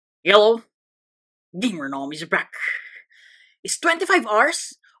Hello, GamerNom is back. Is 25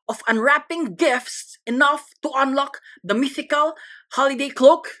 hours of unwrapping gifts enough to unlock the mythical holiday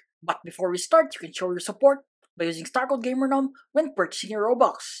cloak? But before we start, you can show your support by using Star Code GamerNom when purchasing your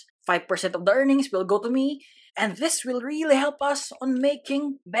Roblox. 5% of the earnings will go to me, and this will really help us on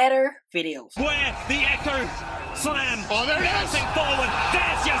making better videos. Where the echo slam. Oh, there it is. Bouncing forward.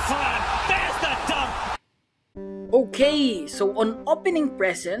 There's your slam. There's the dump. Okay, so on opening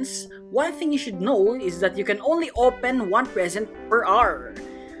presents, one thing you should know is that you can only open one present per hour.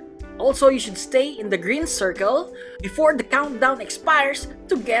 Also, you should stay in the green circle before the countdown expires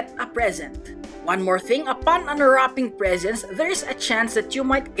to get a present. One more thing, upon unwrapping presents, there is a chance that you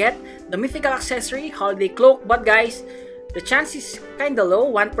might get the mythical accessory holiday cloak, but guys, the chance is kinda low,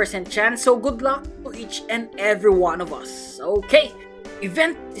 1% chance, so good luck to each and every one of us. Okay,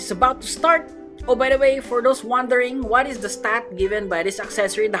 event is about to start. Oh, by the way, for those wondering, what is the stat given by this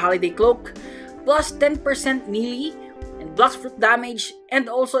accessory, the holiday cloak? Plus 10% melee and Bloxfruit damage, and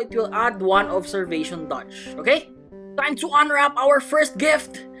also it will add 1 observation dodge. Okay? Time to unwrap our first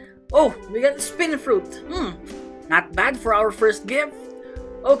gift. Oh, we got the spin fruit. Not bad for our first gift.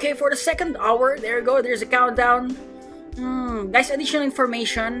 Okay, for the second hour, there you go, there's a countdown. Guys, additional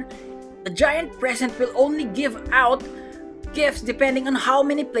information. The giant present will only give out gifts depending on how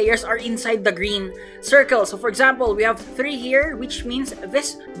many players are inside the green circle. So for example, we have 3 here, which means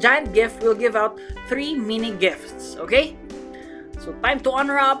this giant gift will give out 3 mini gifts. Okay? So time to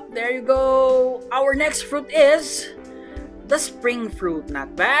unwrap. There you go. Our next fruit is the spring fruit.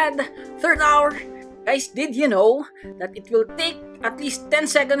 Not bad. Third hour. Guys, did you know that it will take at least 10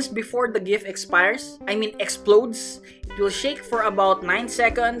 seconds before the gift expires? I mean explodes. It will shake for about 9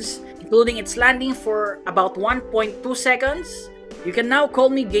 seconds, including its landing for about 1.2 seconds. You can now call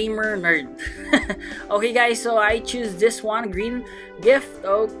me gamer nerd. Okay guys, so I choose this one, green gift.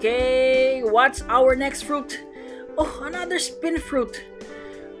 Okay, what's our next fruit? Oh, another spin fruit.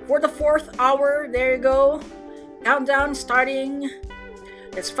 For the 4th hour, there you go. Countdown starting.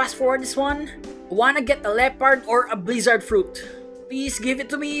 Let's fast forward this one. Wanna get a leopard or a blizzard fruit? Please give it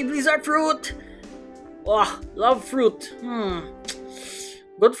to me, blizzard fruit. Oh, love fruit.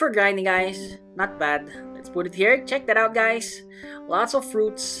 Good for grinding, guys. Not bad. Let's put it here. Check that out, guys. Lots of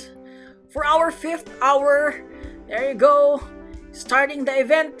fruits. For our 5th hour, there you go. Starting the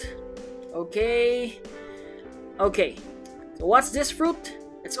event. Okay. Okay. So what's this fruit?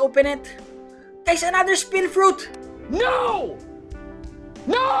 Let's open it. Guys, another spin fruit. No!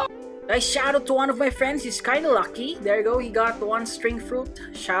 No! Guys, shout out to one of my friends. He's kind of lucky. There you go. He got 1 string fruit.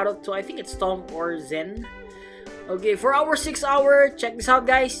 Shout out to, I think it's Tom or Zen. Okay, for our 6th hour, check this out,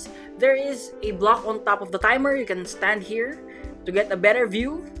 guys. There is a block on top of the timer. You can stand here to get a better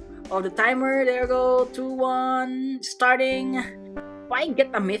view of the timer. There you go. 2, 1, starting. If I get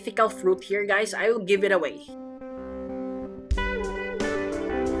a mythical fruit here, guys, I will give it away.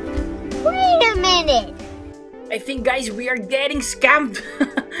 Wait a minute! I think, guys, we are getting scammed.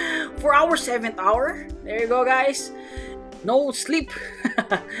 For our 7th hour, there you go, guys. No sleep.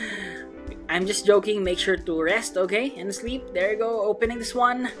 I'm just joking. Make sure to rest, okay, and sleep. There you go. Opening this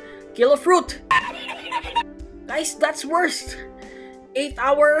one. Kill a fruit. Guys, that's worst. 8th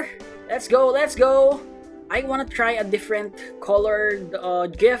hour. Let's go. Let's go. I want to try a different colored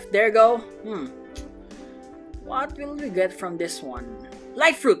gift. There you go. What will we get from this one?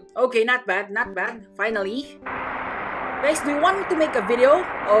 Light fruit. Okay, not bad. Not bad. Finally. Guys, do you want me to make a video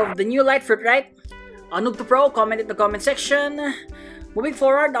of the new light fruit, right? Noob to Pro, comment in the comment section. Moving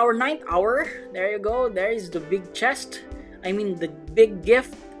forward, our 9th hour. There you go. There is the big chest. I mean, the big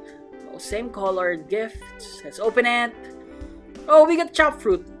gift. Oh, same colored gifts. Let's open it. Oh, we got chopped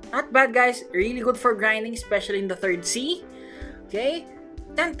fruit. Not bad, guys. Really good for grinding, especially in the 3rd C. Okay.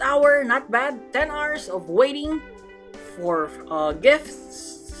 10th hour. Not bad. 10 hours of waiting for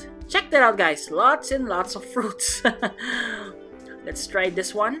gifts. Check that out, guys. Lots and lots of fruits. Let's try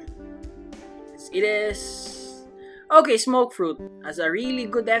this one. It is... Okay, smoke fruit. Has a really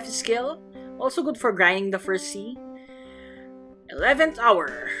good F skill. Also good for grinding the 1st C. 11th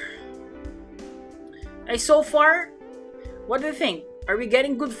hour. So far, what do you think? Are we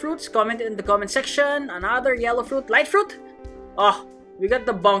getting good fruits? Comment in the comment section. Another yellow fruit. Light fruit? Oh, we got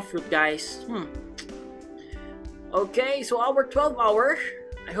the bomb fruit, guys. Okay, so our 12th hour.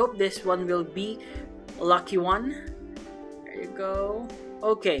 I hope this one will be a lucky one. There you go.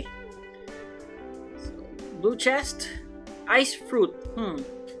 Okay. So, blue chest. Ice fruit.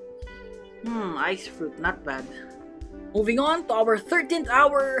 Ice fruit. Not bad. Moving on to our 13th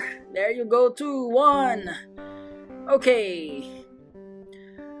hour. There you go. 2, 1. Okay.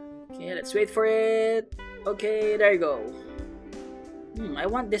 Okay, let's wait for it. Okay, there you go. I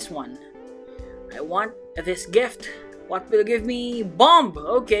want this one. I want this gift. What will give me? Bomb!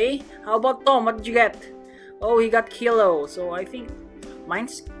 Okay. How about Tom? What did you get? Oh, he got Kilo. So I think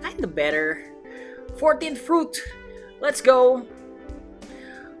mine's kinda better. 14th fruit. Let's go.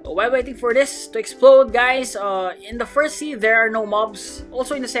 While waiting for this to explode, guys, in the first sea, there are no mobs.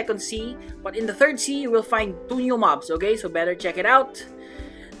 Also in the second sea. But in the third sea, you will find 2 new mobs. Okay, so better check it out.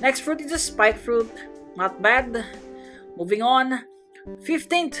 Next fruit is a spike fruit. Not bad. Moving on.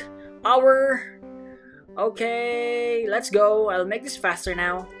 15th hour. Okay, let's go. I'll make this faster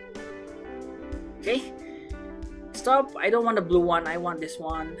now. Okay. Stop. I don't want the blue one. I want this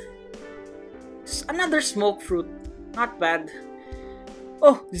one. Another smoke fruit. Not bad.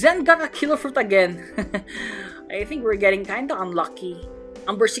 Oh, Zen got a killer fruit again. I think we're getting kinda unlucky.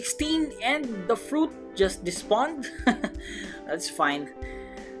 Number 16 and the fruit just despawned. That's fine.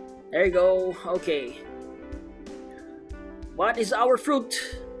 There you go. Okay. What is our fruit?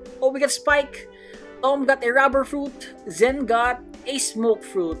 Oh, we got Spike. Tom got a rubber fruit. Zen got a smoke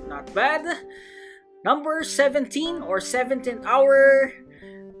fruit. Not bad. Number 17 or 17th hour.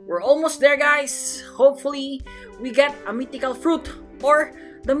 We're almost there, guys. Hopefully, we get a mythical fruit or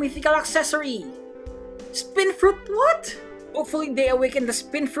the mythical accessory. Spin fruit? What? Hopefully, they awaken the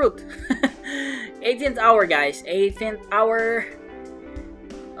spin fruit. 18th hour, guys. 18th hour.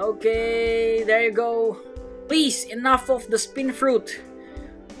 Okay, there you go. Please, enough of the spin fruit.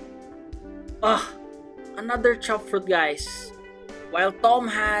 Another chop fruit, guys. While Tom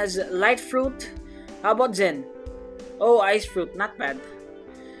has light fruit, how about Zen? Oh, ice fruit, not bad.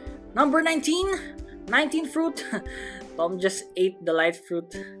 Number 19, 19 fruit. Tom just ate the light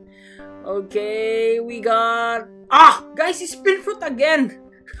fruit. Okay, we got... guys, it's spin fruit again.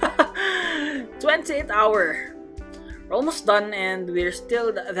 28th hour. We're almost done and we're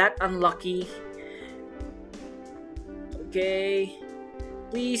still that unlucky. Okay.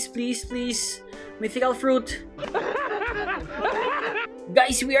 Please, please, please. Mythical fruit.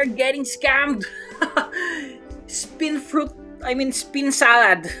 Guys, we are getting scammed. Spin fruit. I mean, spin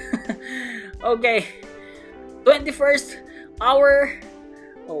salad. Okay. 21st hour.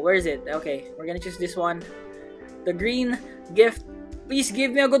 Oh, where is it? Okay, we're gonna choose this one. The green gift. Please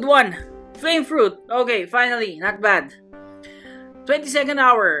give me a good one. Flame fruit. Okay, finally. Not bad. 22nd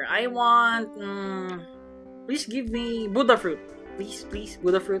hour. I want... please give me Buddha fruit. Please, please,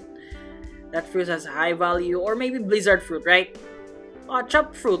 Buddha fruit. That fruit has high value. Or maybe blizzard fruit, right?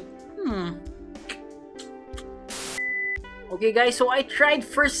 Chop fruit. Okay, guys. So I tried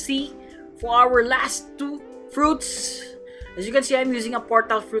first C for our last 2 fruits. As you can see, I'm using a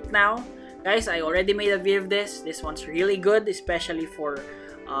portal fruit now. Guys, I already made a video of this. This one's really good, especially for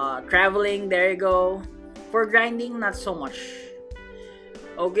traveling. There you go. For grinding, not so much.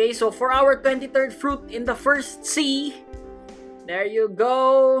 Okay, so for our 23rd fruit in the first sea, there you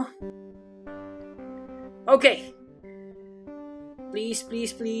go. Okay. Please,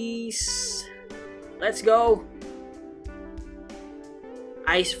 please, please. Let's go.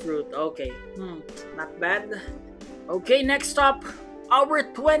 Ice fruit. Okay. Not bad. Okay, next up, our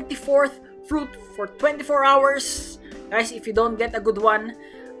 24th fruit for 24 hours. Guys, if you don't get a good one,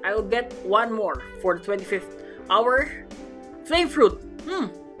 I will get one more for the 25th hour. Flame fruit.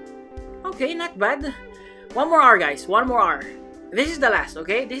 Okay, not bad. One more hour, guys. One more hour. This is the last,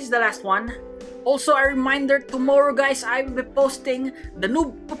 okay? This is the last one. Also, a reminder, tomorrow, guys, I will be posting the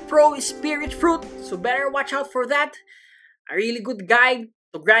Noob Pro Spirit Fruit. So better watch out for that. A really good guide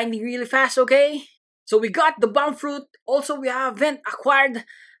to grinding really fast, okay? So we got the bomb fruit. Also, we haven't acquired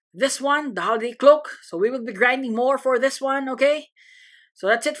this one, the holiday cloak. So we will be grinding more for this one, okay? So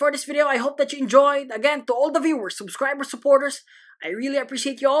that's it for this video. I hope that you enjoyed. Again, to all the viewers, subscribers, supporters, I really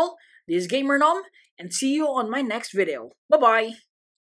appreciate you all. This is GamerNom, and see you on my next video. Bye-bye!